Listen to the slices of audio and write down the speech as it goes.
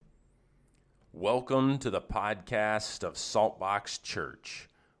Welcome to the podcast of Saltbox Church,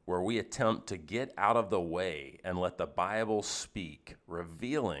 where we attempt to get out of the way and let the Bible speak,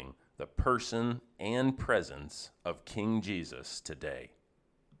 revealing the person and presence of King Jesus today.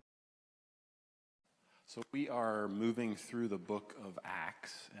 So we are moving through the book of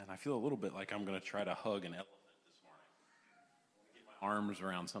Acts, and I feel a little bit like I'm going to try to hug an elephant this morning. Get my arms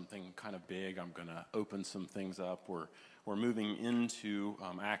around something kind of big. I'm going to open some things up. We're moving into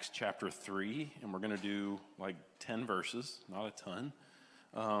Acts chapter 3, and we're going to do like 10 verses, not a ton.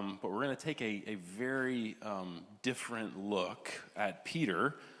 But we're going to take a very different look at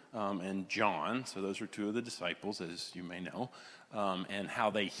Peter and John. So those are two of the disciples, as you may know, and how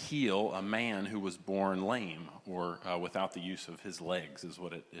they heal a man who was born lame or without the use of his legs is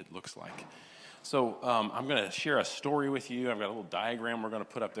what it looks like. So I'm going to share a story with you. I've got a little diagram we're going to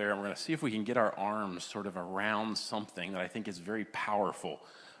put up there, and we're going to see if we can get our arms sort of around something that I think is very powerful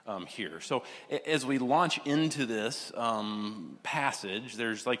here. So as we launch into this passage,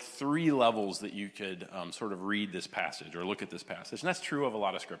 there's like three levels that you could sort of read this passage or look at this passage. And that's true of a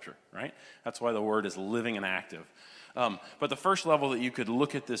lot of Scripture, right? That's why the Word is living and active. But the first level that you could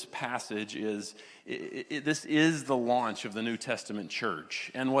look at this passage is, this is the launch of the New Testament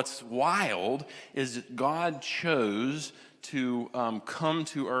church. And what's wild is that God chose to come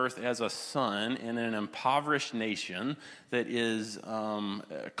to earth as a son in an impoverished nation that is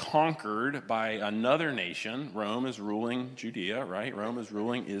conquered by another nation. Rome is ruling Judea, right? Rome is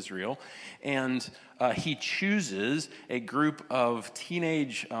ruling Israel. And he chooses a group of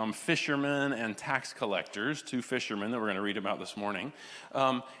teenage fishermen and tax collectors, two fishermen that we're going to read about this morning.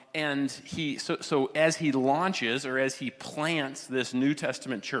 And so as he launches or as he plants this New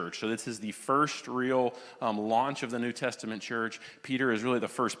Testament church, so this is the first real launch of the New Testament church. Peter is really the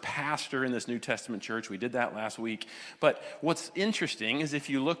first pastor in this New Testament church. We did that last week. But what's interesting is if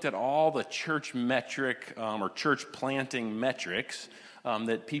you looked at all the church metric or church planting metrics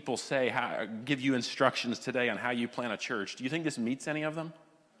that people say, give you instructions today on how you plant a church, do you think this meets any of them?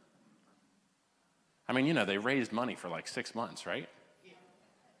 I mean, they raised money for like 6 months, right?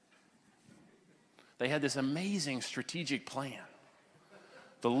 They had this amazing strategic plan.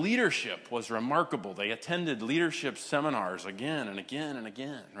 The leadership was remarkable. They attended leadership seminars again and again and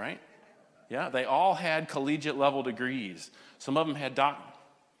again, right? Yeah, they all had collegiate level degrees. Some of them had I'm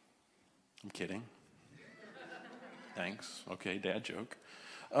kidding. Thanks. Okay, dad joke.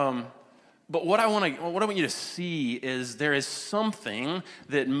 But what I want you to see is there is something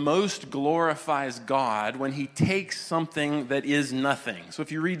that most glorifies God when he takes something that is nothing. So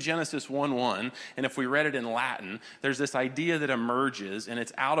if you read Genesis 1:1, and if we read it in Latin, there's this idea that emerges, and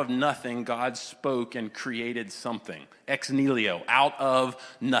it's out of nothing, God spoke and created something. Ex nihilo, out of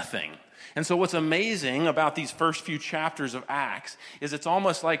nothing. And so what's amazing about these first few chapters of Acts is it's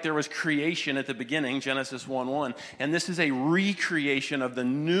almost like there was creation at the beginning, Genesis 1:1, and this is a recreation of the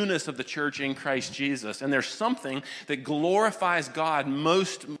newness of the church in Christ Jesus. And there's something that glorifies God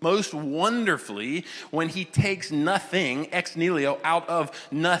most wonderfully when he takes nothing, ex nihilo, out of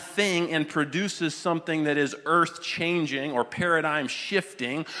nothing and produces something that is earth-changing or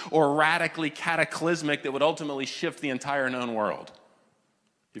paradigm-shifting or radically cataclysmic that would ultimately shift the entire known world.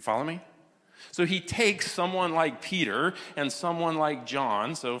 You follow me? So he takes someone like Peter and someone like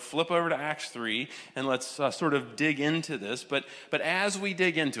John. So flip over to Acts 3 and let's sort of dig into this. But as we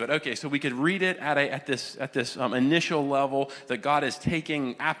dig into it, okay, so we could read it at this initial level that God is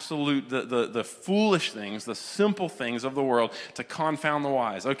taking the foolish things, the simple things of the world to confound the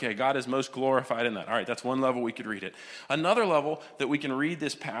wise. Okay, God is most glorified in that. All right, that's one level we could read it. Another level that we can read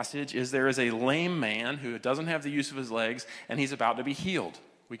this passage is there is a lame man who doesn't have the use of his legs and he's about to be healed.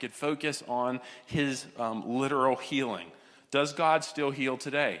 We could focus on his literal healing. Does God still heal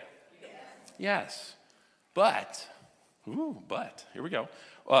today? Yes. But, here we go.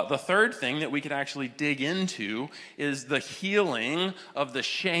 The third thing that we could actually dig into is the healing of the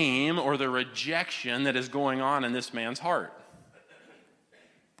shame or the rejection that is going on in this man's heart.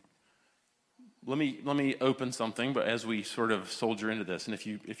 Let me open something, but as we sort of soldier into this, and if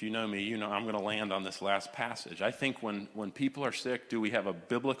you know me, you know I'm going to land on this last passage. I think when people are sick, do we have a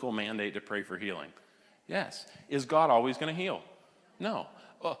biblical mandate to pray for healing? Yes. Is God always going to heal? No.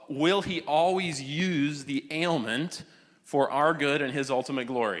 Will he always use the ailment for our good and his ultimate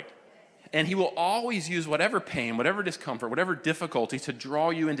glory? And he will always use whatever pain, whatever discomfort, whatever difficulty to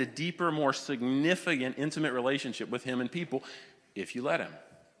draw you into deeper, more significant, intimate relationship with him and people if you let him,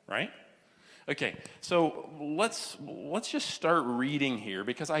 right? Okay, so let's just start reading here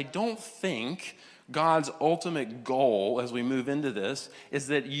because I don't think God's ultimate goal as we move into this is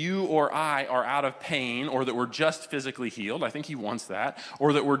that you or I are out of pain, or that we're just physically healed. I think he wants that.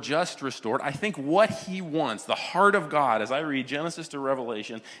 Or that we're just restored. I think what he wants, the heart of God, as I read Genesis to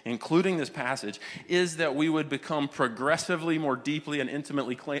Revelation, including this passage, is that we would become progressively more deeply and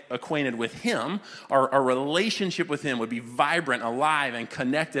intimately acquainted with him. Our relationship with him would be vibrant, alive, and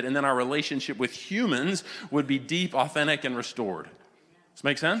connected. And then our relationship with humans would be deep, authentic, and restored. Does this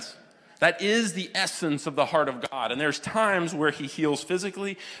make sense? That is the essence of the heart of God. And there's times where he heals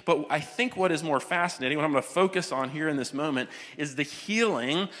physically, but I think what is more fascinating, what I'm going to focus on here in this moment, is the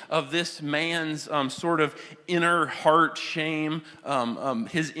healing of this man's sort of inner heart shame,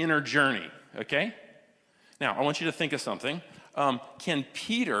 his inner journey, okay? Now, I want you to think of something. Can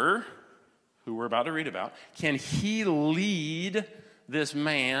Peter, who we're about to read about, can he lead this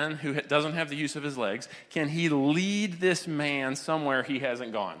man who doesn't have the use of his legs? Can he lead this man somewhere he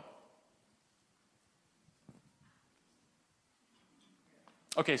hasn't gone?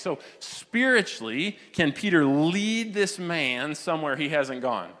 Okay, so spiritually, can Peter lead this man somewhere he hasn't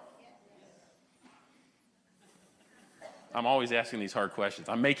gone? I'm always asking these hard questions.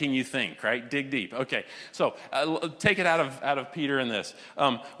 I'm making you think, right? Dig deep. Okay, so take it out of Peter in this.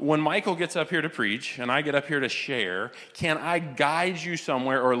 When Michael gets up here to preach and I get up here to share, can I guide you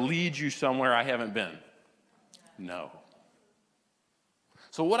somewhere or lead you somewhere I haven't been? No.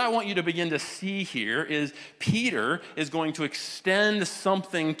 So what I want you to begin to see here is Peter is going to extend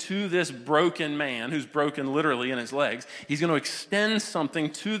something to this broken man, who's broken literally in his legs. He's going to extend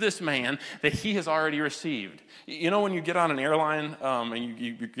something to this man that he has already received. You know when you get on an airline and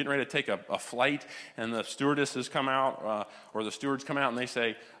you're getting ready to take a flight and the stewardesses come out or the stewards come out and they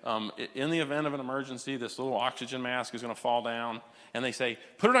say, in the event of an emergency, this little oxygen mask is going to fall down. And they say,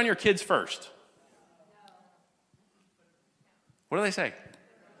 put it on your kids first. What do they say?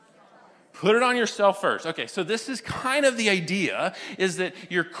 Put it on yourself first. Okay, so this is kind of the idea, is that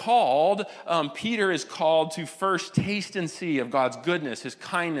you're called, Peter is called to first taste and see of God's goodness, his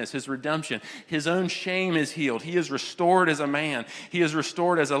kindness, his redemption. His own shame is healed. He is restored as a man. He is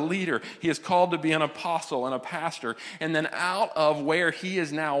restored as a leader. He is called to be an apostle and a pastor. And then out of where he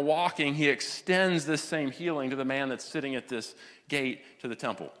is now walking, he extends this same healing to the man that's sitting at this gate to the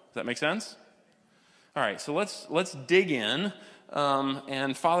temple. Does that make sense? All right, so let's dig in.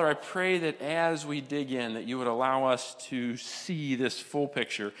 And Father, I pray that as we dig in, that you would allow us to see this full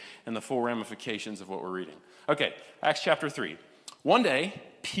picture and the full ramifications of what we're reading. Okay, Acts chapter 3. One day,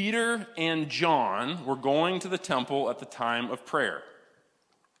 Peter and John were going to the temple at the time of prayer.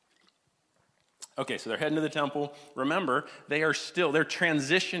 Okay, so they're heading to the temple. Remember, they're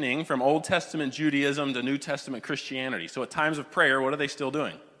transitioning from Old Testament Judaism to New Testament Christianity. So at times of prayer, what are they still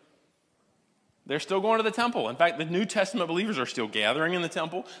doing? They're still going to the temple. In fact, the New Testament believers are still gathering in the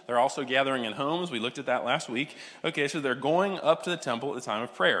temple. They're also gathering in homes. We looked at that last week. Okay, so they're going up to the temple at the time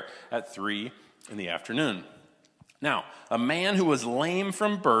of prayer at 3 in the afternoon. Now, a man who was lame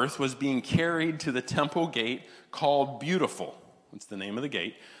from birth was being carried to the temple gate called Beautiful. That's the name of the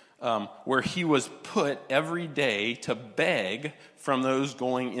gate, where he was put every day to beg from those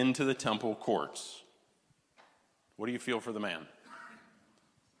going into the temple courts. What do you feel for the man?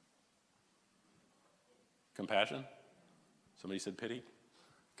 Compassion? Somebody said pity?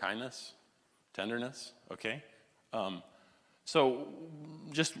 Kindness? Tenderness? Okay. So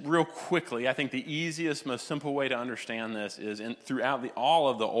just real quickly, I think the easiest, most simple way to understand this is throughout all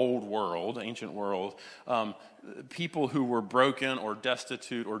of the old world, ancient world, people who were broken or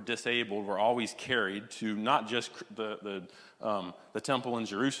destitute or disabled were always carried to not just the temple in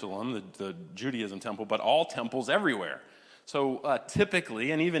Jerusalem, the Judaism temple, but all temples everywhere. So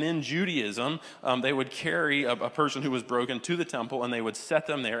typically, and even in Judaism, they would carry a person who was broken to the temple and they would set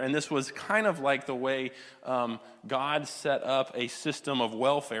them there. And this was kind of like the way God set up a system of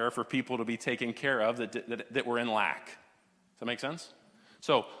welfare for people to be taken care of that were in lack. Does that make sense?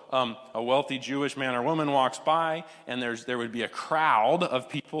 So a wealthy Jewish man or woman walks by, and there would be a crowd of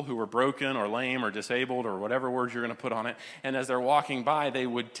people who were broken or lame or disabled or whatever words you're going to put on it. And as they're walking by, they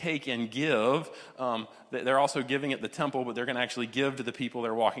would take and give. They're also giving at the temple, but they're going to actually give to the people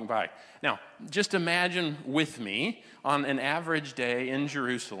they're walking by. Now, just imagine with me, on an average day in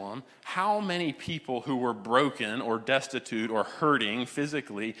Jerusalem, how many people who were broken or destitute or hurting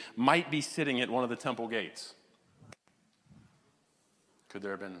physically might be sitting at one of the temple gates? Could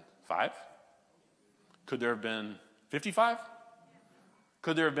there have been 5? Could there have been 55?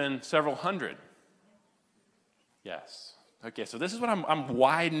 Could there have been several hundred? Yes. Okay, so this is what I'm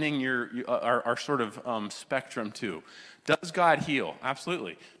widening our sort of spectrum to. Does God heal?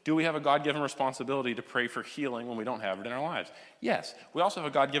 Absolutely. Do we have a God-given responsibility to pray for healing when we don't have it in our lives? Yes. We also have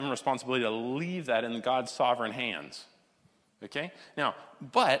a God-given responsibility to leave that in God's sovereign hands. Okay? Now,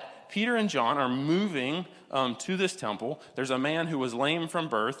 but Peter and John are moving to this temple. There's a man who was lame from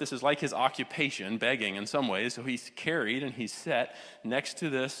birth. This is like his occupation, begging in some ways. So he's carried and he's set next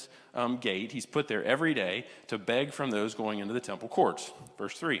to this gate. He's put there every day to beg from those going into the temple courts.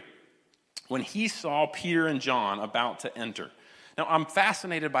 Verse 3. When he saw Peter and John about to enter. Now, I'm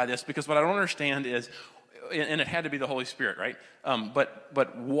fascinated by this because what I don't understand is, and it had to be the Holy Spirit, right?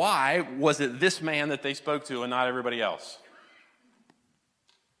 But why was it this man that they spoke to and not everybody else?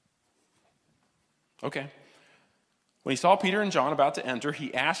 Okay. When he saw Peter and John about to enter,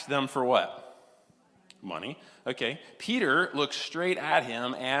 he asked them for what? Money. Okay. Peter looked straight at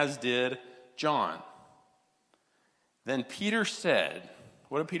him, as did John. Then Peter said,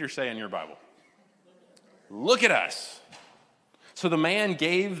 what did Peter say in your Bible? Look at us. So the man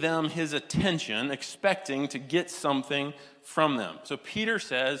gave them his attention, expecting to get something from them. So Peter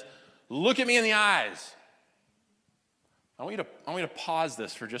says, look at me in the eyes. I want you to pause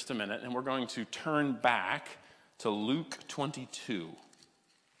this for just a minute, and we're going to turn back to Luke 22.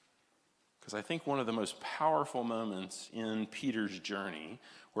 Because I think one of the most powerful moments in Peter's journey,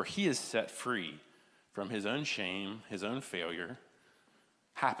 where he is set free from his own shame, his own failure,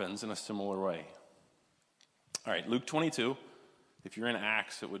 happens in a similar way. All right, Luke 22. If you're in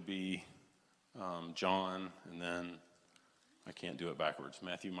Acts, it would be John, and then, I can't do it backwards,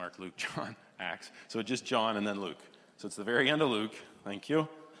 Matthew, Mark, Luke, John, Acts. So just John and then Luke. So it's the very end of Luke. Thank you.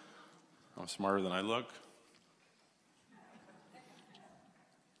 I'm smarter than I look.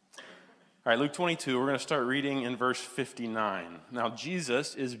 All right, Luke 22, we're going to start reading in verse 59. Now,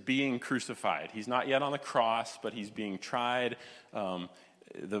 Jesus is being crucified. He's not yet on the cross, but he's being tried.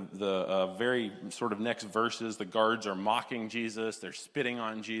 The very sort of next verses, the guards are mocking Jesus. They're spitting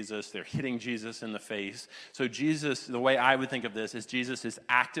on Jesus. They're hitting Jesus in the face. So Jesus, the way I would think of this is Jesus is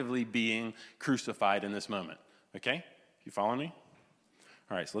actively being crucified in this moment. Okay? You following me?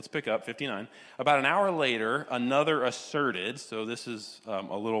 All right, so let's pick up 59. About an hour later, another asserted, so this is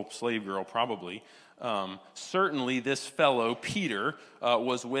a little slave girl probably, certainly this fellow, Peter,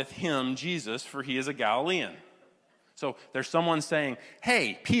 was with him, Jesus, for he is a Galilean. So there's someone saying,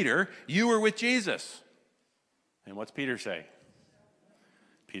 hey, Peter, you were with Jesus. And what's Peter say?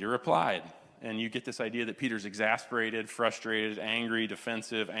 Peter replied. And you get this idea that Peter's exasperated, frustrated, angry,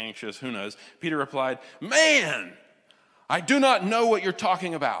 defensive, anxious, who knows. Peter replied, man, I do not know what you're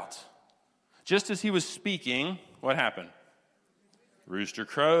talking about. Just as he was speaking, what happened? Rooster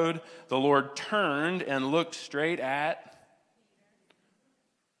crowed. The Lord turned and looked straight at.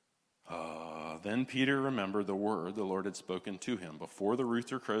 Then Peter remembered the word the Lord had spoken to him. Before the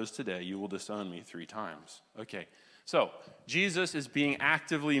rooster crows today, you will disown me 3 times. Okay, so Jesus is being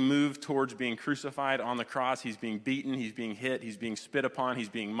actively moved towards being crucified on the cross. He's being beaten, he's being hit, he's being spit upon, he's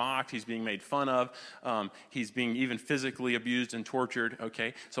being mocked, he's being made fun of, he's being even physically abused and tortured.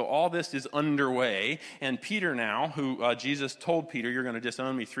 Okay, so all this is underway. And Peter now, who Jesus told Peter, you're going to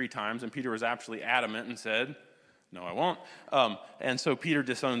disown me 3 times, and Peter was absolutely adamant and said, no, I won't. And so Peter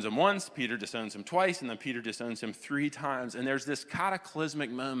disowns him once, Peter disowns him twice, and then Peter disowns him 3 times. And there's this cataclysmic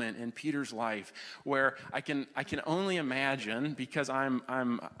moment in Peter's life where I can only imagine, because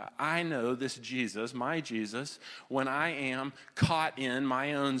I know this Jesus, my Jesus, when I am caught in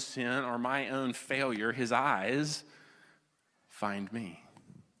my own sin or my own failure, his eyes find me.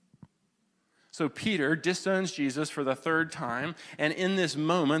 So Peter disowns Jesus for the 3rd time, and in this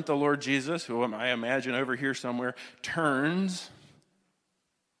moment, the Lord Jesus, who I imagine over here somewhere, turns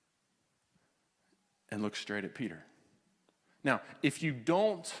and looks straight at Peter. Now, if you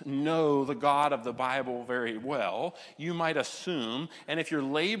don't know the God of the Bible very well, you might assume, and if you're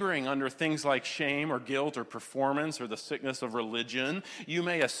laboring under things like shame or guilt or performance or the sickness of religion, you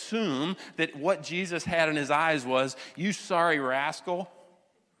may assume that what Jesus had in his eyes was, you sorry rascal,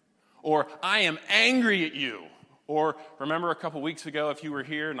 or I am angry at you. Or remember a couple weeks ago, if you were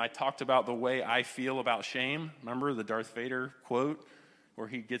here and I talked about the way I feel about shame, remember the Darth Vader quote where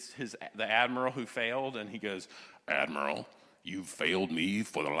he gets the admiral who failed and he goes, Admiral, you failed me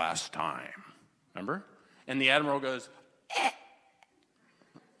for the last time. Remember? And the admiral goes, eh.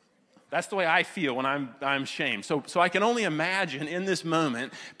 That's the way I feel when I'm shamed. So I can only imagine in this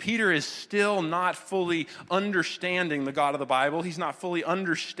moment, Peter is still not fully understanding the God of the Bible. He's not fully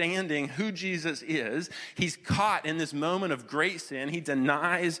understanding who Jesus is. He's caught in this moment of great sin. He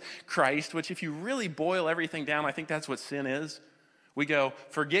denies Christ, which if you really boil everything down, I think that's what sin is. We go,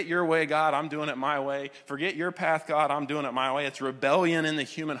 forget your way, God, I'm doing it my way. Forget your path, God, I'm doing it my way. It's rebellion in the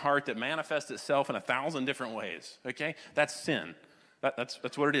human heart that manifests itself in 1,000 different ways, okay? That's sin.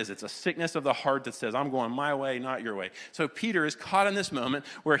 That's what it is. It's a sickness of the heart that says, I'm going my way, not your way. So Peter is caught in this moment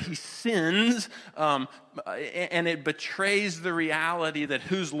where he sins, and it betrays the reality that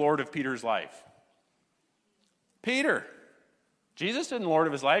who's Lord of Peter's life? Peter. Jesus isn't Lord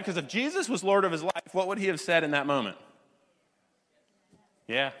of his life, because if Jesus was Lord of his life, what would he have said in that moment?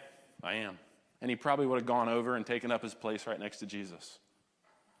 Yeah, I am. And he probably would have gone over and taken up his place right next to Jesus.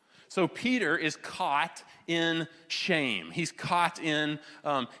 So Peter is caught in shame. He's caught in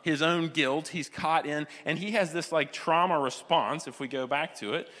his own guilt. He's caught in, and he has this like trauma response. If we go back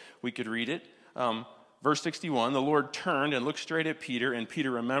to it, we could read it. Verse 61, the Lord turned and looked straight at Peter, and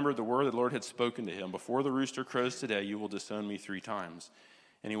Peter remembered the word the Lord had spoken to him. Before the rooster crows today, you will disown me 3 times.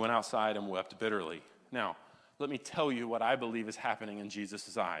 And he went outside and wept bitterly. Now, let me tell you what I believe is happening in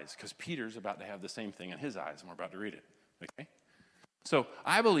Jesus' eyes, because Peter's about to have the same thing in his eyes, and we're about to read it. Okay? So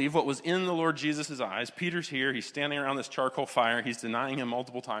I believe what was in the Lord Jesus' eyes, Peter's here, he's standing around this charcoal fire, he's denying him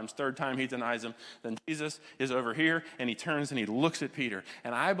multiple times, 3rd time he denies him, then Jesus is over here, and he turns and he looks at Peter.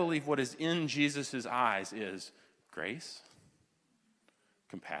 And I believe what is in Jesus' eyes is grace,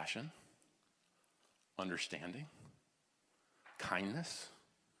 compassion, understanding, kindness,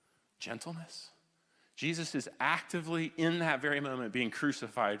 gentleness. Jesus is actively, in that very moment, being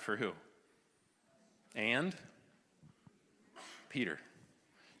crucified for who? And Peter.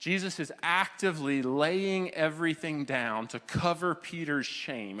 Jesus is actively laying everything down to cover Peter's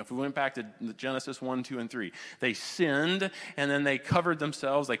shame. If we went back to Genesis 1, 2, and 3, they sinned, and then they covered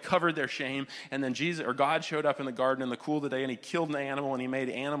themselves, they covered their shame, and then God showed up in the garden in the cool of the day, and he killed an animal, and he made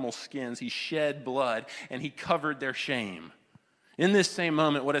animal skins, he shed blood, and he covered their shame. In this same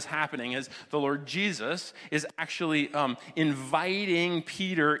moment, what is happening is the Lord Jesus is actually inviting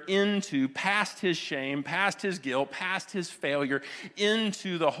Peter into, past his shame, past his guilt, past his failure,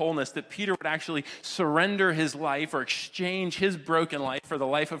 into the wholeness, that Peter would actually surrender his life or exchange his broken life for the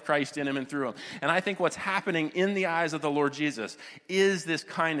life of Christ in him and through him. And I think what's happening in the eyes of the Lord Jesus is this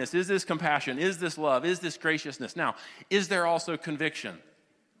kindness, is this compassion, is this love, is this graciousness. Now, is there also conviction?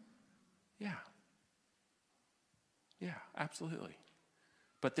 Yeah, absolutely.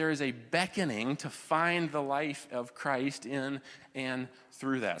 But there is a beckoning to find the life of Christ in and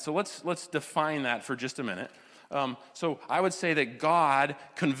through that. So let's define that for just a minute. So I would say that God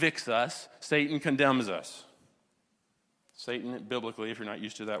convicts us, Satan condemns us. Satan, biblically, if you're not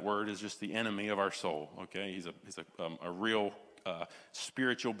used to that word, is just the enemy of our soul. Okay, he's a real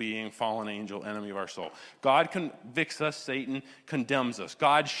spiritual being, fallen angel, enemy of our soul. God convicts us, Satan condemns us.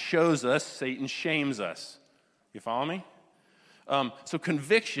 God shows us, Satan shames us. You follow me? So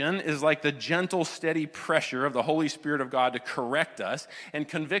conviction is like the gentle, steady pressure of the Holy Spirit of God to correct us. And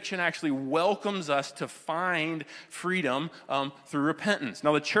conviction actually welcomes us to find freedom through repentance.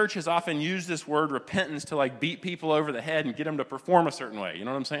 Now, the church has often used this word repentance to like beat people over the head and get them to perform a certain way. You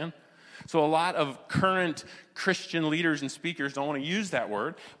know what I'm saying? So a lot of current Christian leaders and speakers don't want to use that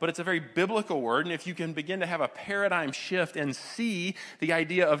word, but it's a very biblical word. And if you can begin to have a paradigm shift and see the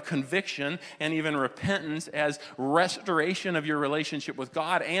idea of conviction and even repentance as restoration of your relationship with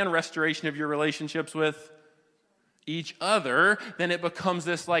God and restoration of your relationships with each other, then it becomes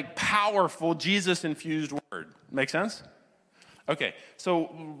this like powerful Jesus-infused word. Make sense? Okay, so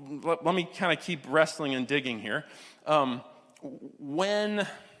let me kind of keep wrestling and digging here.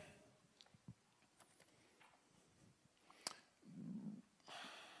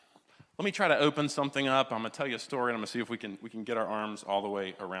 Let me try to open something up. I'm going to tell you a story, and I'm going to see if we can get our arms all the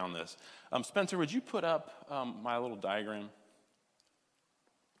way around this. Spencer, would you put up my little diagram?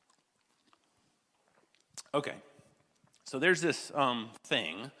 Okay. So there's this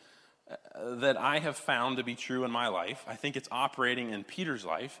thing that I have found to be true in my life. I think it's operating in Peter's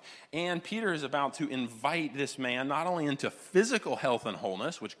life. And Peter is about to invite this man not only into physical health and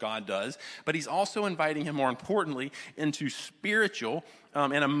wholeness, which God does, but he's also inviting him, more importantly, into spiritual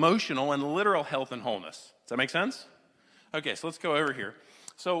and emotional and literal health and wholeness. Does that make sense? Okay, so let's go over here.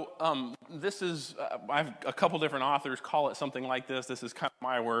 So this is, I have a couple different authors call it something like this. This is kind of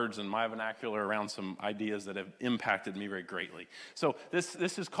my words and my vernacular around some ideas that have impacted me very greatly. So this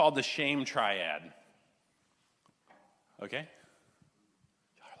is called the shame triad. Okay?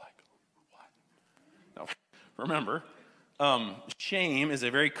 Y'all are like, what? No, remember, shame is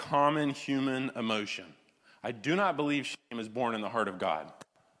a very common human emotion. I do not believe shame is born in the heart of God.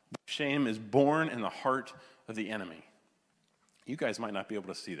 Shame is born in the heart of the enemy. You guys might not be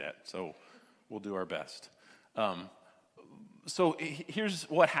able to see that, so we'll do our best. So here's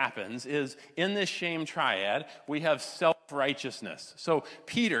what happens is in this shame triad, we have self righteousness. So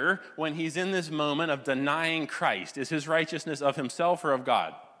Peter, when he's in this moment of denying Christ, is his righteousness of himself or of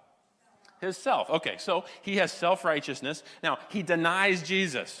God? His self. Okay, so he has self-righteousness. Now, he denies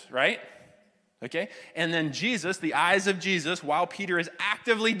Jesus, right? Okay, and then Jesus, the eyes of Jesus, while Peter is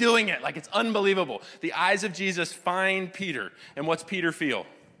actively doing it, like it's unbelievable, the eyes of Jesus find Peter. And what's Peter feel?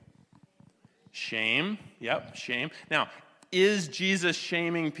 Shame. Yep, shame. Now, is Jesus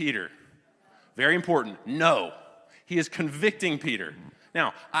shaming Peter? Very important. No. He is convicting Peter.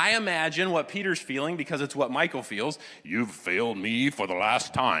 Now, I imagine what Peter's feeling, because it's what Michael feels. You've failed me for the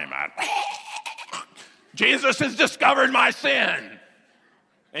last time. Jesus has discovered my sin.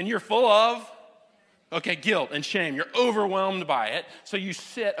 And you're full of, guilt and shame. You're overwhelmed by it. So you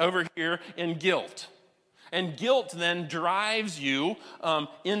sit over here in guilt. And guilt then drives you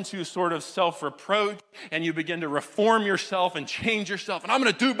into sort of self-reproach, and you begin to reform yourself and change yourself. And I'm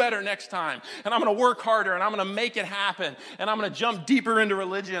going to do better next time. And I'm going to work harder, and I'm going to make it happen. And I'm going to jump deeper into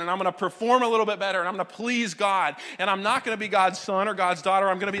religion, and I'm going to perform a little bit better, and I'm going to please God. And I'm not going to be God's son or God's daughter.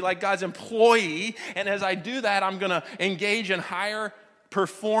 I'm going to be like God's employee. And as I do that, I'm going to engage in higher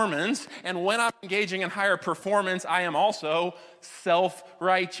performance. And when I'm engaging in higher performance, I am also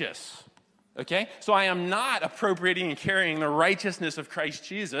self-righteous. Okay? So I am not appropriating and carrying the righteousness of Christ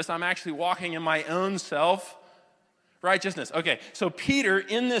Jesus. I'm actually walking in my own self-righteousness. Okay, so Peter,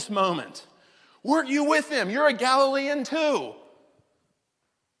 in this moment, weren't you with him? You're a Galilean too. No,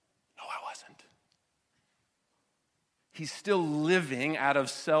 I wasn't. He's still living out of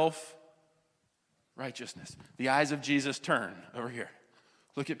self-righteousness. The eyes of Jesus turn over here.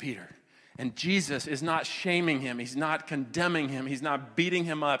 Look at Peter. And Jesus is not shaming him. He's not condemning him. He's not beating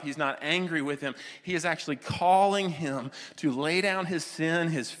him up. He's not angry with him. He is actually calling him to lay down his sin,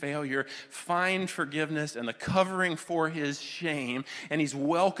 his failure, find forgiveness and the covering for his shame. And he's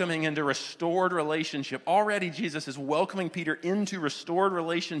welcoming into restored relationship. Already Jesus is welcoming Peter into restored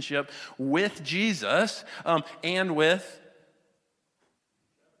relationship with Jesus and with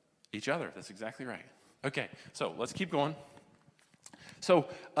each other. That's exactly right. Okay, so let's keep going. So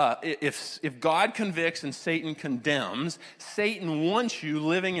if God convicts and Satan condemns, Satan wants you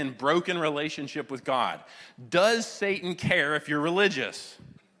living in broken relationship with God. Does Satan care if you're religious?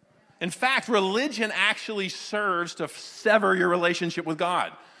 In fact, religion actually serves to sever your relationship with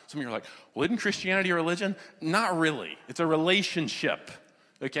God. Some of you are like, well, isn't Christianity a religion? Not really. It's a relationship.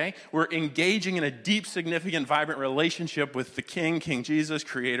 Okay? We're engaging in a deep, significant, vibrant relationship with the King Jesus,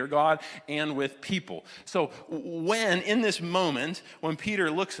 Creator God, and with people. So when, in this moment, when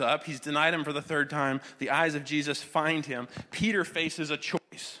Peter looks up, he's denied him for the third time, the eyes of Jesus find him, Peter faces a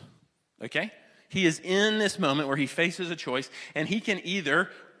choice. Okay? He is in this moment where he faces a choice, and he can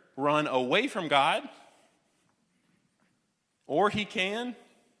either run away from God, or he can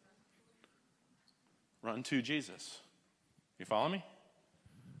run to Jesus. You follow me?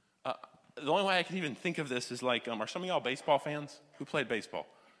 The only way I can even think of this is like, are some of y'all baseball fans? Who played baseball?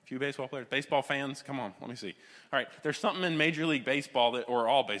 A few baseball players? Baseball fans? Come on, let me see. All right, there's something in Major League Baseball, or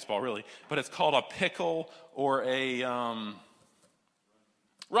all baseball really, but it's called a pickle or a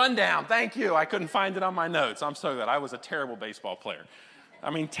rundown. Thank you. I couldn't find it on my notes. I'm so glad. I was a terrible baseball player.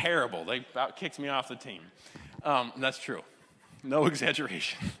 I mean, terrible. They about kicked me off the team. That's true. No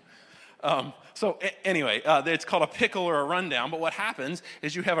exaggeration. Anyway, it's called a pickle or a rundown, but what happens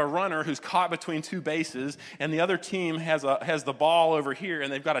is you have a runner who's caught between two bases, and the other team has the ball over here,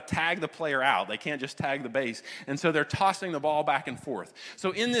 and they've got to tag the player out. They can't just tag the base, and so they're tossing the ball back and forth.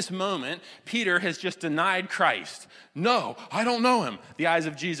 So in this moment, Peter has just denied Christ. No, I don't know him. The eyes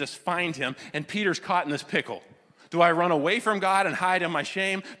of Jesus find him, and Peter's caught in this pickle. Do I run away from God and hide in my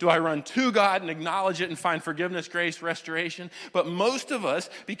shame? Do I run to God and acknowledge it and find forgiveness, grace, restoration? But most of us,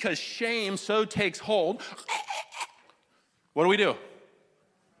 because shame so takes hold, what do?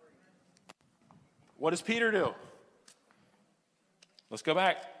 What does Peter do? Let's go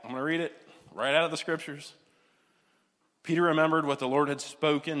back. I'm going to read it right out of the scriptures. Peter remembered what the Lord had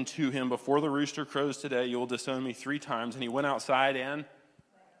spoken to him. Before the rooster crows today, you will disown me 3 times. And he went outside and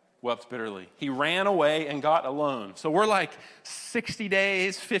wept bitterly. He ran away and got alone. So we're like 60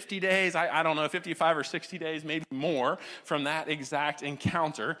 days, 50 days, I don't know, 55 or 60 days, maybe more from that exact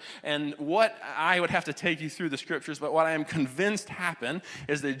encounter. And what I would have to take you through the scriptures, but what I am convinced happened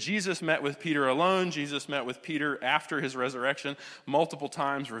is that Jesus met with Peter alone. Jesus met with Peter after his resurrection multiple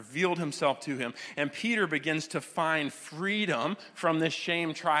times, revealed himself to him, and Peter begins to find freedom from this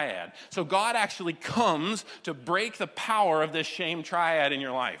shame triad. So God actually comes to break the power of this shame triad in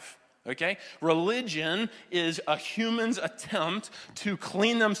your life. Okay? Religion is a human's attempt to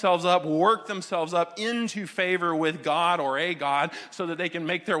clean themselves up, work themselves up into favor with God or a God so that they can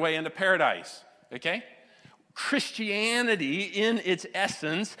make their way into paradise. Okay? Christianity, in its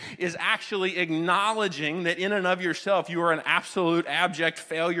essence, is actually acknowledging that in and of yourself, you are an absolute abject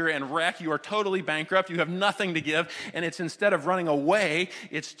failure and wreck. You are totally bankrupt. You have nothing to give. And it's instead of running away,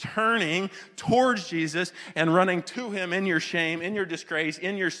 it's turning towards Jesus and running to him in your shame, in your disgrace,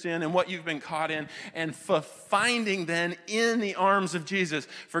 in your sin, and what you've been caught in, and finding then in the arms of Jesus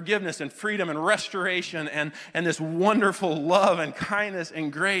forgiveness and freedom and restoration and this wonderful love and kindness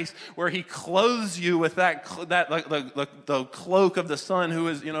and grace where he clothes you with the cloak of the son who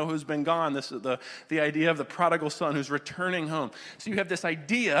is, who's been gone. This is the idea of the prodigal son who's returning home. So you have this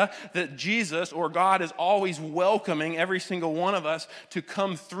idea that Jesus or God is always welcoming every single one of us to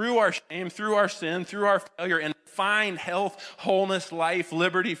come through our shame, through our sin, through our failure, and find health, wholeness, life,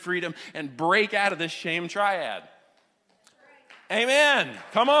 liberty, freedom, and break out of this shame triad. Amen.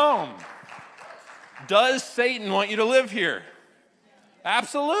 Come on. Does Satan want you to live here?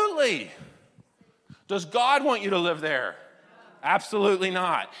 Absolutely. Does God want you to live there? Absolutely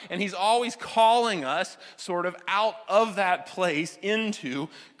not. And he's always calling us sort of out of that place into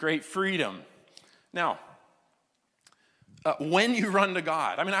great freedom. Now, when you run to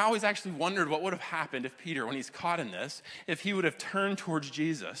God, I always actually wondered what would have happened if Peter, when he's caught in this, if he would have turned towards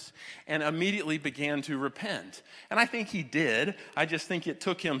Jesus and immediately began to repent. And I think he did. I just think it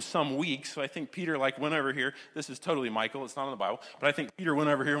took him some weeks. So I think Peter went over here. This is totally Michael. It's not in the Bible. But I think Peter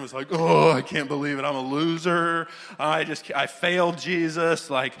went over here and was like, oh, I can't believe it. I'm a loser. I failed Jesus.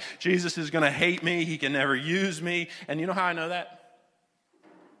 Jesus is going to hate me. He can never use me. And you know how I know that?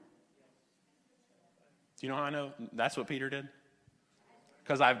 Do you know how I know that's what Peter did?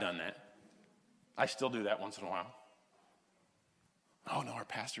 Because I've done that. I still do that once in a while. Oh, no, our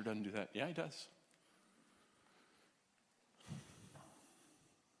pastor doesn't do that. Yeah, he does.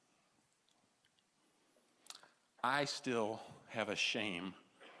 I still have a shame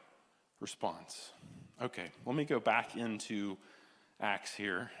response. Okay, let me go back into Acts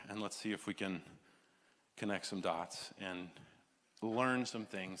here, and let's see if we can connect some dots and learn some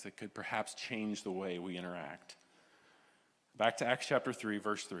things that could perhaps change the way we interact. Back to Acts chapter 3,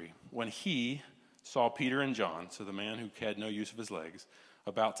 verse 3. When he saw Peter and John, so the man who had no use of his legs,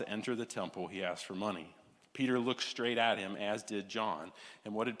 about to enter the temple, he asked for money. Peter looked straight at him, as did John.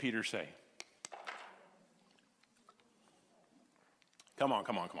 And what did Peter say? Come on.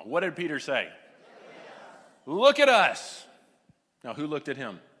 What did Peter say? Look at us. Now, who looked at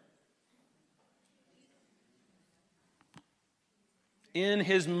him? In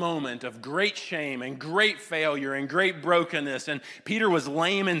his moment of great shame and great failure and great brokenness, and Peter was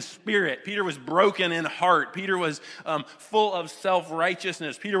lame in spirit. Peter was broken in heart. Peter was full of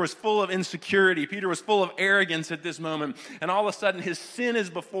self-righteousness. Peter was full of insecurity. Peter was full of arrogance at this moment. And all of a sudden, his sin is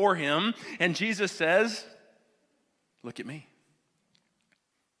before him, and Jesus says, look at me.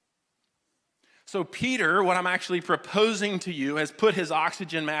 So Peter, what I'm actually proposing to you, has put his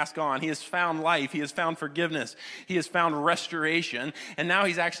oxygen mask on. He has found life. He has found forgiveness. He has found restoration. And now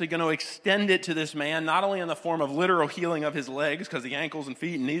he's actually going to extend it to this man, not only in the form of literal healing of his legs, because the ankles and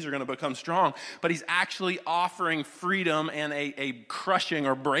feet and knees are going to become strong, but he's actually offering freedom and a crushing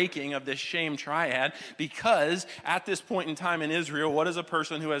or breaking of this shame triad, because at this point in time in Israel, what is a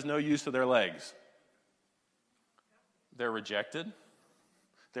person who has no use of their legs? They're rejected.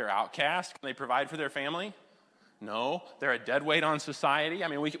 They're outcast. Can they provide for their family? No. They're a dead weight on society.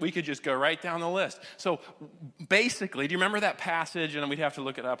 We could just go right down the list. So basically, do you remember that passage? And we'd have to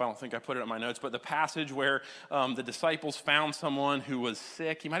look it up. I don't think I put it in my notes. But the passage where the disciples found someone who was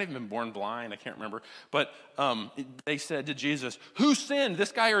sick. He might have even been born blind. I can't remember. But they said to Jesus, who sinned,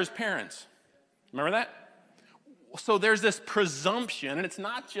 this guy or his parents? Remember that? So there's this presumption, and it's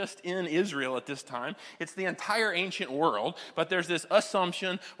not just in Israel at this time, it's the entire ancient world, but there's this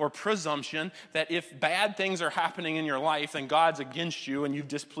assumption or presumption that if bad things are happening in your life, then God's against you and you've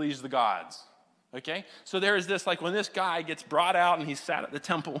displeased the gods. Okay? So there is this, when this guy gets brought out and he's sat at the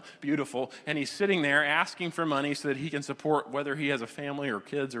temple, beautiful, and he's sitting there asking for money so that he can support, whether he has a family or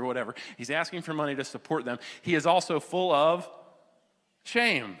kids or whatever, he's asking for money to support them. He is also full of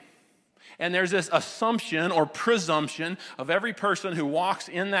shame. And there's this assumption or presumption of every person who walks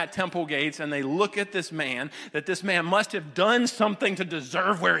in that temple gates and they look at this man, that this man must have done something to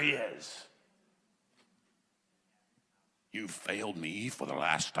deserve where he is. You failed me for the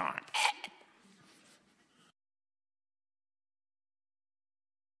last time.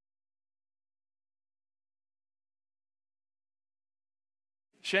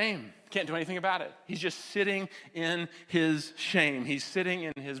 Shame. Can't do anything about it. He's just sitting in his shame. He's sitting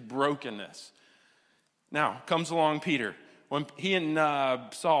in his brokenness. Now, comes along Peter. When he and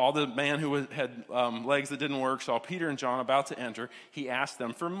Saul, the man who had legs that didn't work, saw Peter and John about to enter, he asked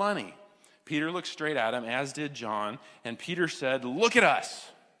them for money. Peter looked straight at him, as did John, and Peter said, "Look at us."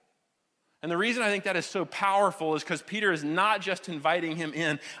 And the reason I think that is so powerful is because Peter is not just inviting him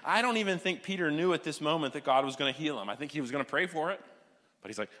in. I don't even think Peter knew at this moment that God was going to heal him. I think he was going to pray for it. But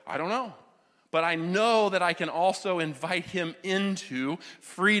he's like, I don't know. But I know that I can also invite him into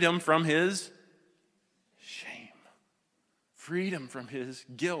freedom from his shame. Freedom from his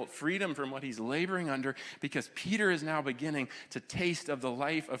guilt, freedom from what he's laboring under, because Peter is now beginning to taste of the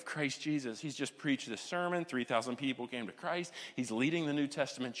life of Christ Jesus. He's just preached this sermon. 3,000 people came to Christ. He's leading the New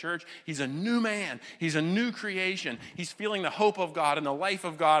Testament church. He's a new man. He's a new creation. He's feeling the hope of God and the life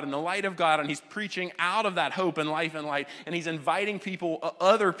of God and the light of God, and he's preaching out of that hope and life and light, and he's inviting people,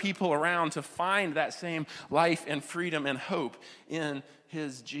 other people around to find that same life and freedom and hope in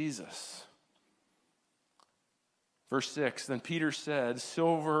his Jesus. Verse 6, then Peter said,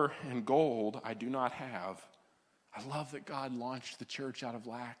 "Silver and gold I do not have." I love that God launched the church out of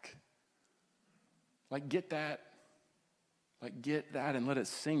lack. Get that. Get that and let it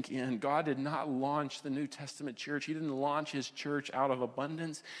sink in. God did not launch the New Testament church. He didn't launch his church out of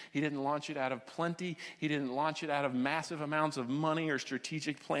abundance. He didn't launch it out of plenty. He didn't launch it out of massive amounts of money or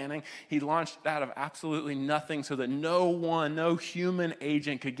strategic planning. He launched it out of absolutely nothing so that no human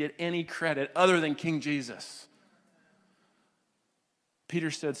agent could get any credit other than King Jesus. Peter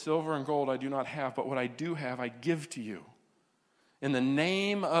said, "Silver and gold I do not have, but what I do have I give to you. In the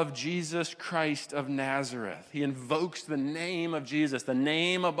name of Jesus Christ of Nazareth." He invokes the name of Jesus, the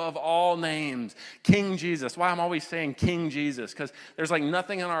name above all names, King Jesus. Why I'm always saying King Jesus, because there's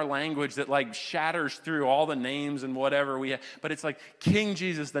nothing in our language that shatters through all the names and whatever we have. But it's King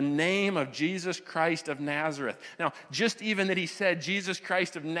Jesus, the name of Jesus Christ of Nazareth. Now, just even that he said Jesus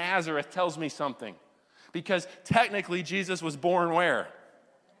Christ of Nazareth tells me something. Because technically Jesus was born where?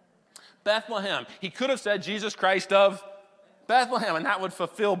 Bethlehem. He could have said Jesus Christ of Bethlehem, and that would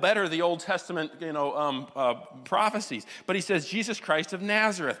fulfill better the Old Testament, prophecies. But he says Jesus Christ of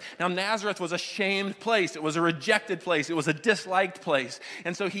Nazareth. Now, Nazareth was a shamed place. It was a rejected place. It was a disliked place.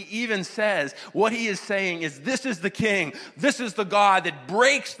 And so he even says, what he is saying is, this is the King. This is the God that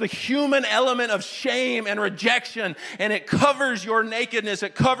breaks the human element of shame and rejection, and it covers your nakedness.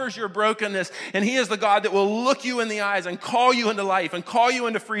 It covers your brokenness. And he is the God that will look you in the eyes and call you into life and call you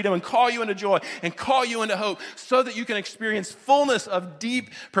into freedom and call you into joy and call you into hope so that you can experience fullness of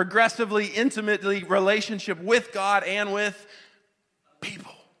deep, progressively, intimately relationship with God and with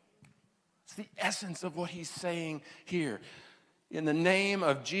people. It's the essence of what he's saying here. In the name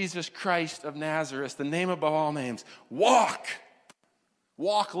of Jesus Christ of Nazareth, the name above all names, walk.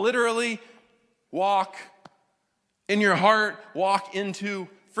 Walk literally, walk in your heart, walk into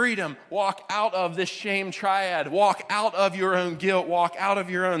freedom. Walk out of this shame triad. Walk out of your own guilt. Walk out of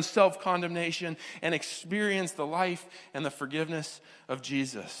your own self-condemnation and experience the life and the forgiveness of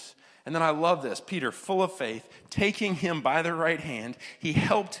Jesus. And then I love this. Peter, full of faith, taking him by the right hand, he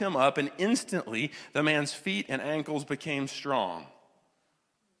helped him up, and instantly the man's feet and ankles became strong.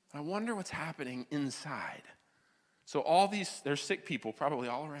 I wonder what's happening inside. So there's sick people probably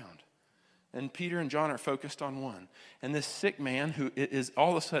all around. And Peter and John are focused on one. And this sick man who is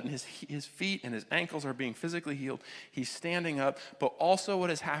all of a sudden his feet and his ankles are being physically healed. He's standing up. But also what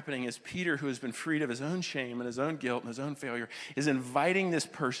is happening is Peter, who has been freed of his own shame and his own guilt and his own failure, is inviting this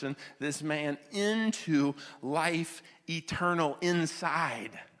person, this man, into life eternal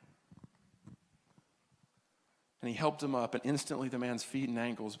inside. And he helped him up, and instantly the man's feet and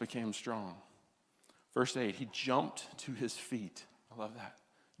ankles became strong. Verse 8, he jumped to his feet. I love that.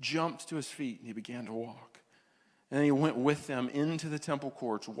 Jumped to his feet, and he began to walk. And then he went with them into the temple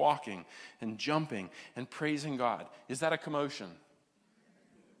courts, walking and jumping and praising God. Is that a commotion?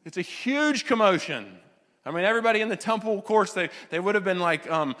 It's a huge commotion. I mean, everybody in the temple courts, they would have been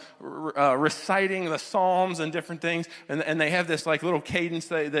reciting the Psalms and different things, and they have this little cadence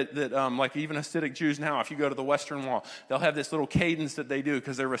that even Hasidic Jews now, if you go to the Western Wall, they'll have this little cadence that they do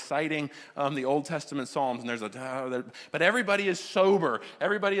because they're reciting the Old Testament Psalms, and there's but everybody is sober,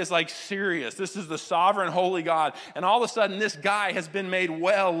 everybody is serious. This is the sovereign, holy God, and all of a sudden, this guy has been made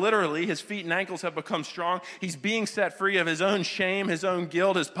well. Literally, his feet and ankles have become strong. He's being set free of his own shame, his own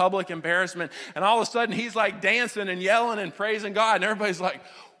guilt, his public embarrassment, and all of a sudden, he's dancing and yelling and praising God, and everybody's like,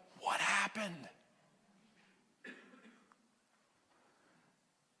 what happened?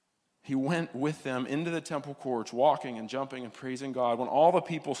 He went with them into the temple courts, walking and jumping and praising God. When all the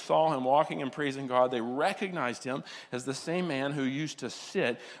people saw him walking and praising God, they recognized him as the same man who used to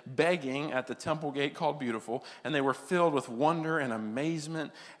sit begging at the temple gate called Beautiful, and they were filled with wonder and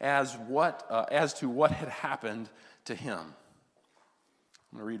amazement as to what had happened to him.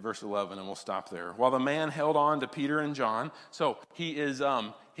 I'm going to read verse 11 and we'll stop there. While the man held on to Peter and John, so he is,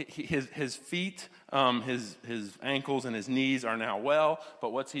 his feet, his ankles and his knees are now well,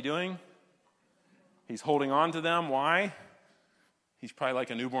 but what's he doing? He's holding on to them. Why? He's probably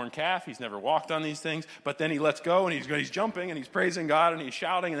like a newborn calf. He's never walked on these things, but then he lets go and he's jumping and he's praising God and he's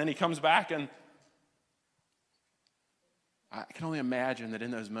shouting, and then he comes back, and I can only imagine that in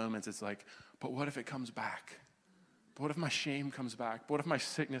those moments it's like, but what if it comes back? But what if my shame comes back? But what if my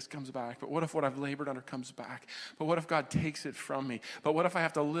sickness comes back? But what if what I've labored under comes back? But what if God takes it from me? But what if I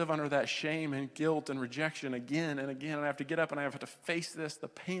have to live under that shame and guilt and rejection again and again, and I have to get up and I have to face this, the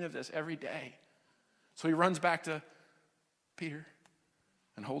pain of this every day? So he runs back to Peter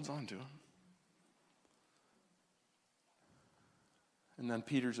and holds on to him. And then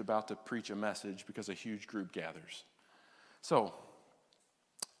Peter's about to preach a message because a huge group gathers. So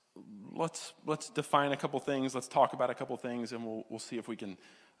let's define a couple things. Let's talk about a couple things, and we'll see if we can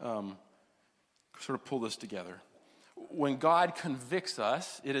sort of pull this together. When God convicts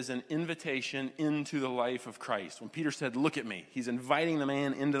us, it is an invitation into the life of Christ. When Peter said, "Look at me," he's inviting the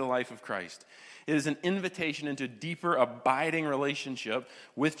man into the life of Christ. It is an invitation into deeper, abiding relationship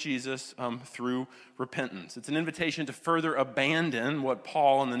with Jesus through repentance. It's an invitation to further abandon what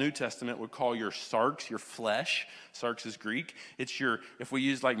Paul in the New Testament would call your sarx, your flesh. Sarx is Greek. It's your, if we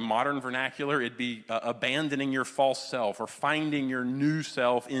use like modern vernacular, it'd be abandoning your false self or finding your new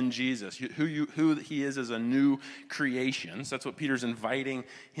self in Jesus, who he is as a new creation. So that's what Peter's inviting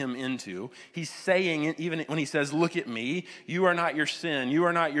him into. He's saying, even when he says, "Look at me," you are not your sin, you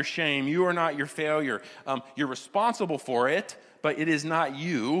are not your shame, you are not your failure. You're responsible for it, but it is not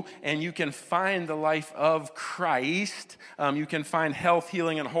you, and you can find the life of Christ. You can find health,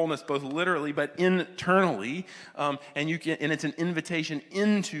 healing, and wholeness, both literally but internally, and it's an invitation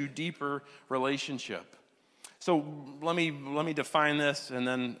into deeper relationship. So let me define this, and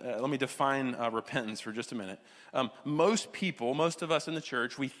then let me define repentance for just a minute. Most of us in the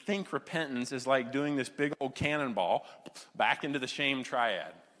church, we think repentance is like doing this big old cannonball back into the shame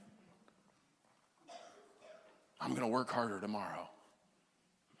triad. I'm going to work harder tomorrow.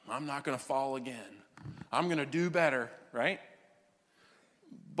 I'm not going to fall again. I'm going to do better, right?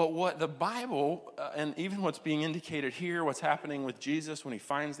 But what the Bible, and even what's being indicated here, what's happening with Jesus when he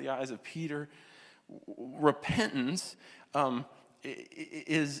finds the eyes of Peter, repentance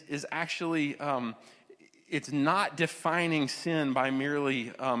is actually, it's not defining sin by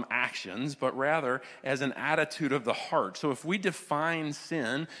merely actions, but rather as an attitude of the heart. So if we define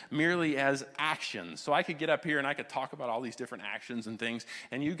sin merely as actions, so I could get up here and I could talk about all these different actions and things,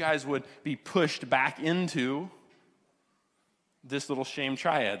 and you guys would be pushed back into this little shame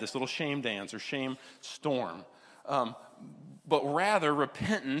triad, this little shame dance or shame storm. But rather,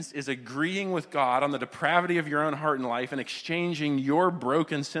 repentance is agreeing with God on the depravity of your own heart and life and exchanging your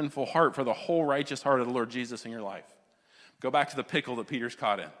broken, sinful heart for the whole righteous heart of the Lord Jesus in your life. Go back to the pickle that Peter's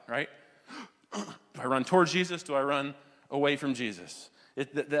caught in, right? Do I run towards Jesus? Do I run away from Jesus?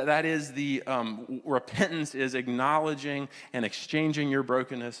 That is the repentance is acknowledging and exchanging your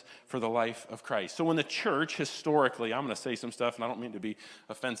brokenness for the life of Christ. So when the church, historically, I'm going to say some stuff, and I don't mean to be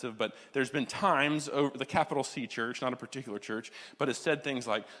offensive, but there's been times over the capital C church, not a particular church, but has said things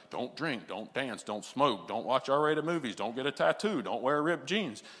like, don't drink, don't dance, don't smoke, don't watch R-rated movies, don't get a tattoo, don't wear ripped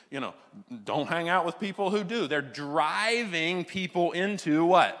jeans, don't hang out with people who do. They're driving people into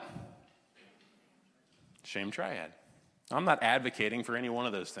what? Shame triad. I'm not advocating for any one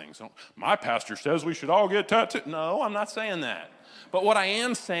of those things. My pastor says we should all get tattooed. No, I'm not saying that. But what I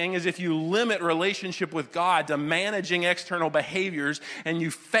am saying is if you limit relationship with God to managing external behaviors and you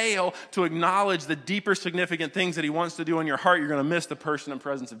fail to acknowledge the deeper significant things that he wants to do in your heart, you're going to miss the person and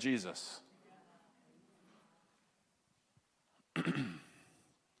presence of Jesus.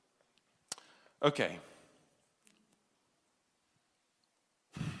 Okay.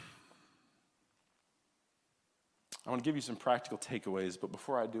 I want to give you some practical takeaways, but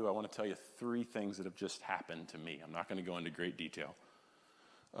before I do, I want to tell you 3 things that have just happened to me. I'm not going to go into great detail.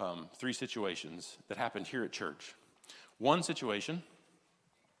 3 situations that happened here at church. One situation,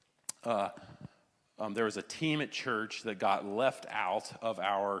 there was a team at church that got left out of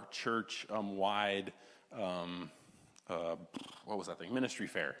our church-wide, what was that thing? Ministry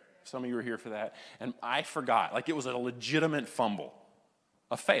fair. Some of you were here for that. And I forgot. Like, it was a legitimate fumble.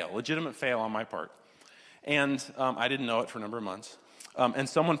 Legitimate fail on my part. And I didn't know it for a number of months. And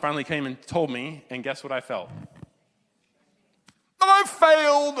someone finally came and told me, and guess what I felt? I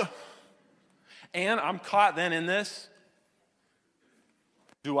failed! And I'm caught then in this.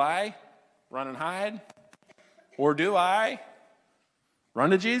 Do I run and hide? Or do I run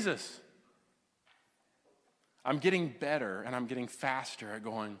to Jesus? I'm getting better and I'm getting faster at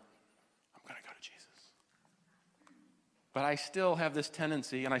going, I'm going to go to Jesus. But I still have this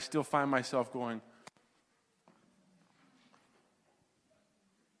tendency, and I still find myself going,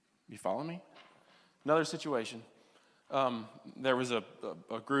 you follow me? Another situation. There was a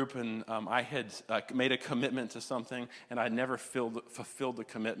group, and I had made a commitment to something, and I never fulfilled the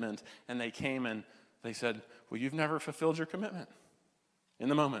commitment. And they came and they said, well, you've never fulfilled your commitment. In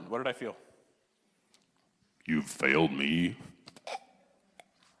the moment, what did I feel? You've failed me.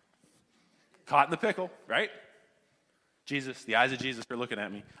 Caught in the pickle, right? Jesus, the eyes of Jesus are looking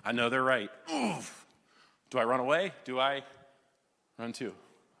at me. I know they're right. Oof. Do I run away? Do I run too?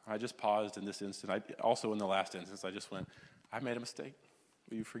 I just paused in this instant. Also in the last instance, I just went, I made a mistake.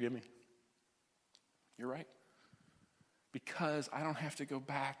 Will you forgive me? You're right. Because I don't have to go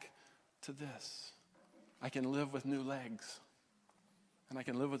back to this. I can live with new legs. And I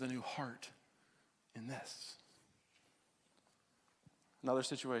can live with a new heart in this. Another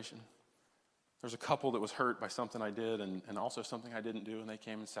situation. There's a couple that was hurt by something I did and also something I didn't do, and they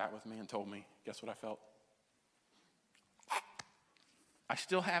came and sat with me and told me, guess what I felt? I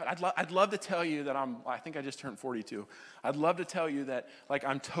still have it. I'd love to tell you that I think I just turned 42. I'd love to tell you that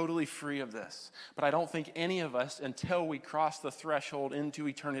I'm totally free of this. But I don't think any of us, until we cross the threshold into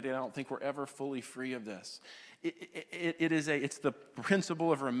eternity, I don't think we're ever fully free of this. It's the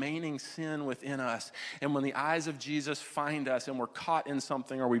principle of remaining sin within us. And when the eyes of Jesus find us and we're caught in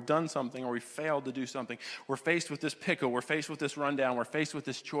something, or we've done something, or we failed to do something, we're faced with this pickle, we're faced with this rundown, we're faced with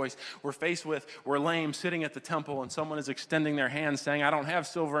this choice, we're lame sitting at the temple and someone is extending their hand saying, I don't have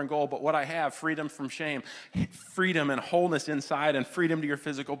silver and gold, but what I have, freedom from shame, freedom and wholeness inside, and freedom to your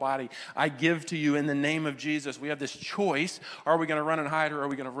physical body, I give to you in the name of Jesus. We have this choice. Are we going to run and hide, or are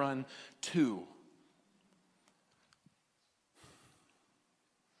we going to run to?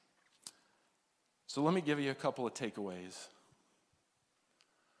 So let me give you a couple of takeaways.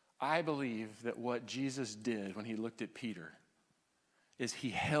 I believe that what Jesus did when he looked at Peter is he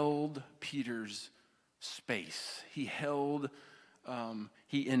held Peter's space. He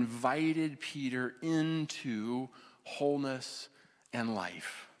invited Peter into wholeness and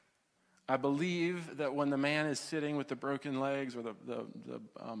life. I believe that when the man is sitting with the broken legs or the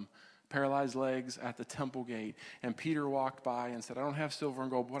paralyzed legs at the temple gate, and Peter walked by and said, I don't have silver and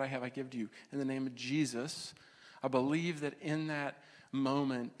gold, but what I have I give to you in the name of Jesus. I believe that in that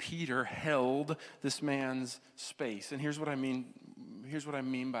moment, Peter held this man's space. And here's what I mean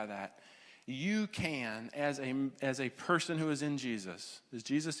by that. You can, as a person who is in Jesus, is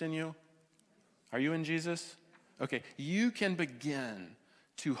Jesus in you? Are you in Jesus? Okay, you can begin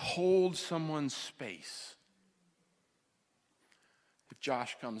to hold someone's space. If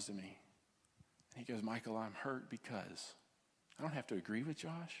Josh comes to me and he goes, Michael, I'm hurt because I don't have to agree with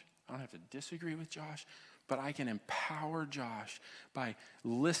Josh. I don't have to disagree with Josh, but I can empower Josh by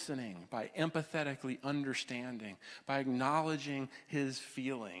listening, by empathetically understanding, by acknowledging his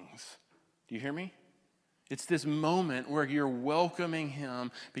feelings. Do you hear me? It's this moment where you're welcoming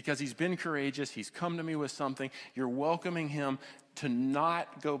him because he's been courageous. He's come to me with something. You're welcoming him to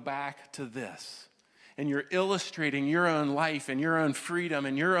not go back to this. And you're illustrating your own life and your own freedom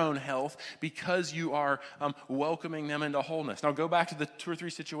and your own health because you are welcoming them into wholeness. Now go back to the 2 or 3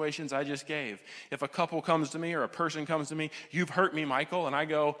 situations I just gave. If a couple comes to me or a person comes to me, you've hurt me, Michael, and I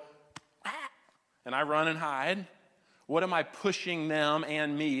go, ah, and I run and hide, what am I pushing them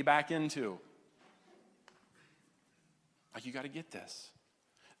and me back into? You got to get this.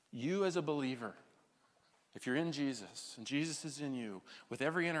 You as a believer, if you're in Jesus and Jesus is in you, with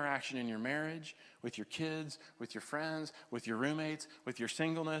every interaction in your marriage, with your kids, with your friends, with your roommates, with your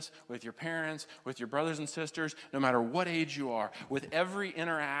singleness, with your parents, with your brothers and sisters, no matter what age you are, with every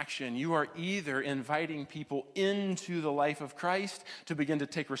interaction, you are either inviting people into the life of Christ to begin to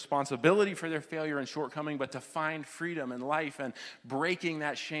take responsibility for their failure and shortcoming, but to find freedom and life and breaking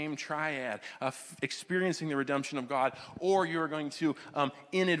that shame triad of experiencing the redemption of God, or you're going to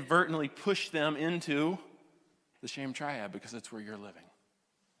inadvertently push them into the shame triad because that's where you're living.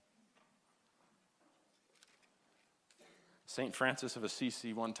 St. Francis of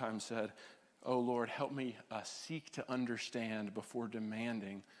Assisi one time said, "Oh Lord, help me seek to understand before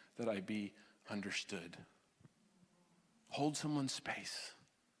demanding that I be understood." Hold someone's space.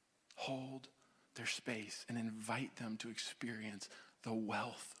 Hold their space and invite them to experience the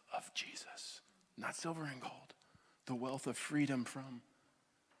wealth of Jesus. Not silver and gold. The wealth of freedom from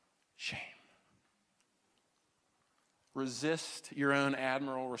shame. Resist your own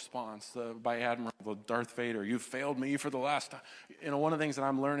admiral response. By admiral, Darth Vader, you've failed me for the last time. One of the things that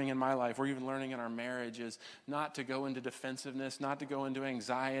I'm learning in my life, or even learning in our marriage, is not to go into defensiveness, not to go into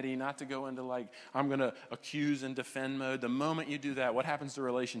anxiety, not to go into I'm going to accuse and defend mode. The moment you do that, what happens to the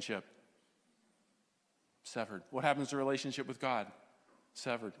relationship? Severed. What happens to the relationship with God?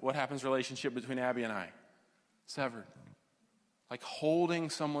 Severed. What happens to the relationship between Abby and I? Severed. Holding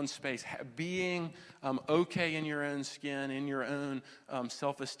someone's space, being okay in your own skin, in your own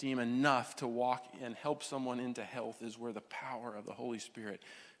self-esteem enough to walk and help someone into health is where the power of the Holy Spirit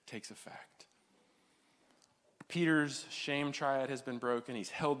takes effect. Peter's shame triad has been broken. He's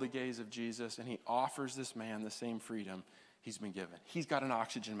held the gaze of Jesus, and he offers this man the same freedom he's been given. He's got an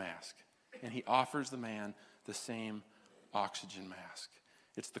oxygen mask, and he offers the man the same oxygen mask.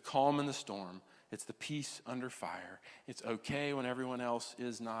 It's the calm in the storm. It's the peace under fire. It's okay when everyone else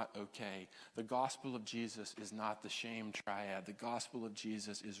is not okay. The gospel of Jesus is not the shame triad. The gospel of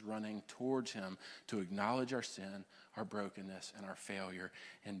Jesus is running towards him to acknowledge our sin, our brokenness, and our failure,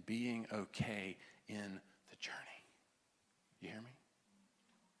 and being okay in the journey. You hear me?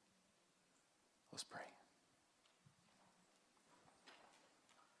 Let's pray.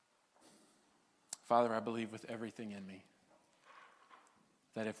 Father, I believe with everything in me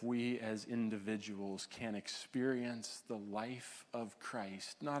that if we as individuals can experience the life of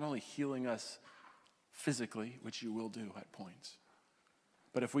Christ, not only healing us physically, which you will do at points,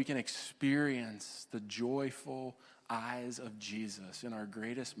 but if we can experience the joyful eyes of Jesus in our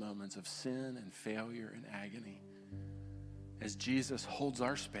greatest moments of sin and failure and agony, as Jesus holds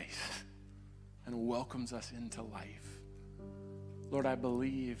our space and welcomes us into life. Lord, I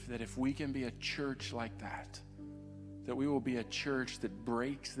believe that if we can be a church like that we will be a church that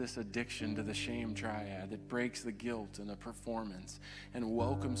breaks this addiction to the shame triad, that breaks the guilt and the performance, and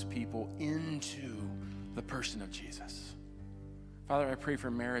welcomes people into the person of Jesus. Father, I pray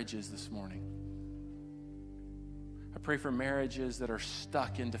for marriages this morning. I pray for marriages that are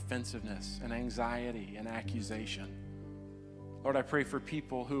stuck in defensiveness and anxiety and accusation. Lord, I pray for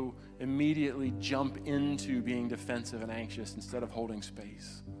people who immediately jump into being defensive and anxious instead of holding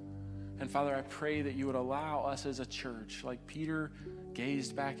space. And Father, I pray that you would allow us as a church, like Peter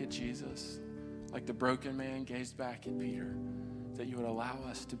gazed back at Jesus, like the broken man gazed back at Peter, that you would allow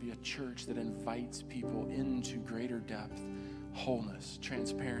us to be a church that invites people into greater depth, wholeness,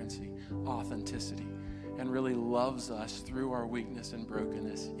 transparency, authenticity, and really loves us through our weakness and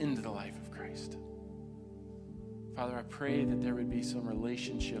brokenness into the life of Christ. Father, I pray that there would be some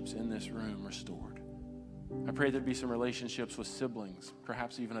relationships in this room restored. I pray there'd be some relationships with siblings,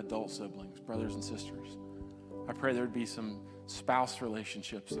 perhaps even adult siblings, brothers and sisters. I pray there'd be some spouse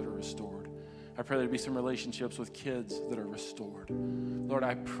relationships that are restored. I pray there'd be some relationships with kids that are restored. Lord,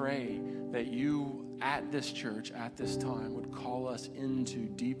 I pray that you at this church, at this time, would call us into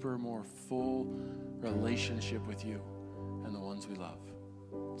deeper, more full relationship with you and the ones we love.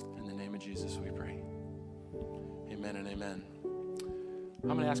 In the name of Jesus we pray. Amen and amen. I'm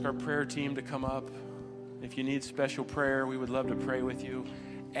going to ask our prayer team to come up. If you need special prayer, we would love to pray with you.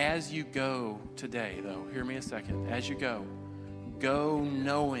 As you go today, though, hear me a second. As you go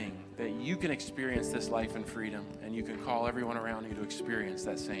knowing that you can experience this life and freedom, and you can call everyone around you to experience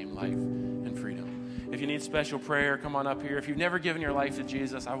that same life and freedom. If you need special prayer, come on up here. If you've never given your life to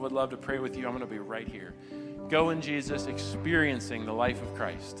Jesus, I would love to pray with you. I'm going to be right here. Go in Jesus, experiencing the life of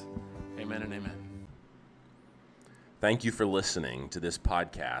Christ. Amen and amen. Thank you for listening to this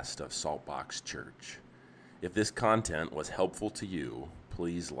podcast of Saltbox Church. If this content was helpful to you,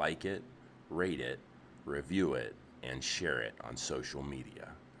 please like it, rate it, review it, and share it on social media,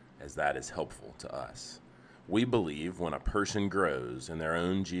 as that is helpful to us. We believe when a person grows in their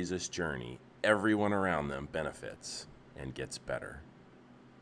own Jesus journey, everyone around them benefits and gets better.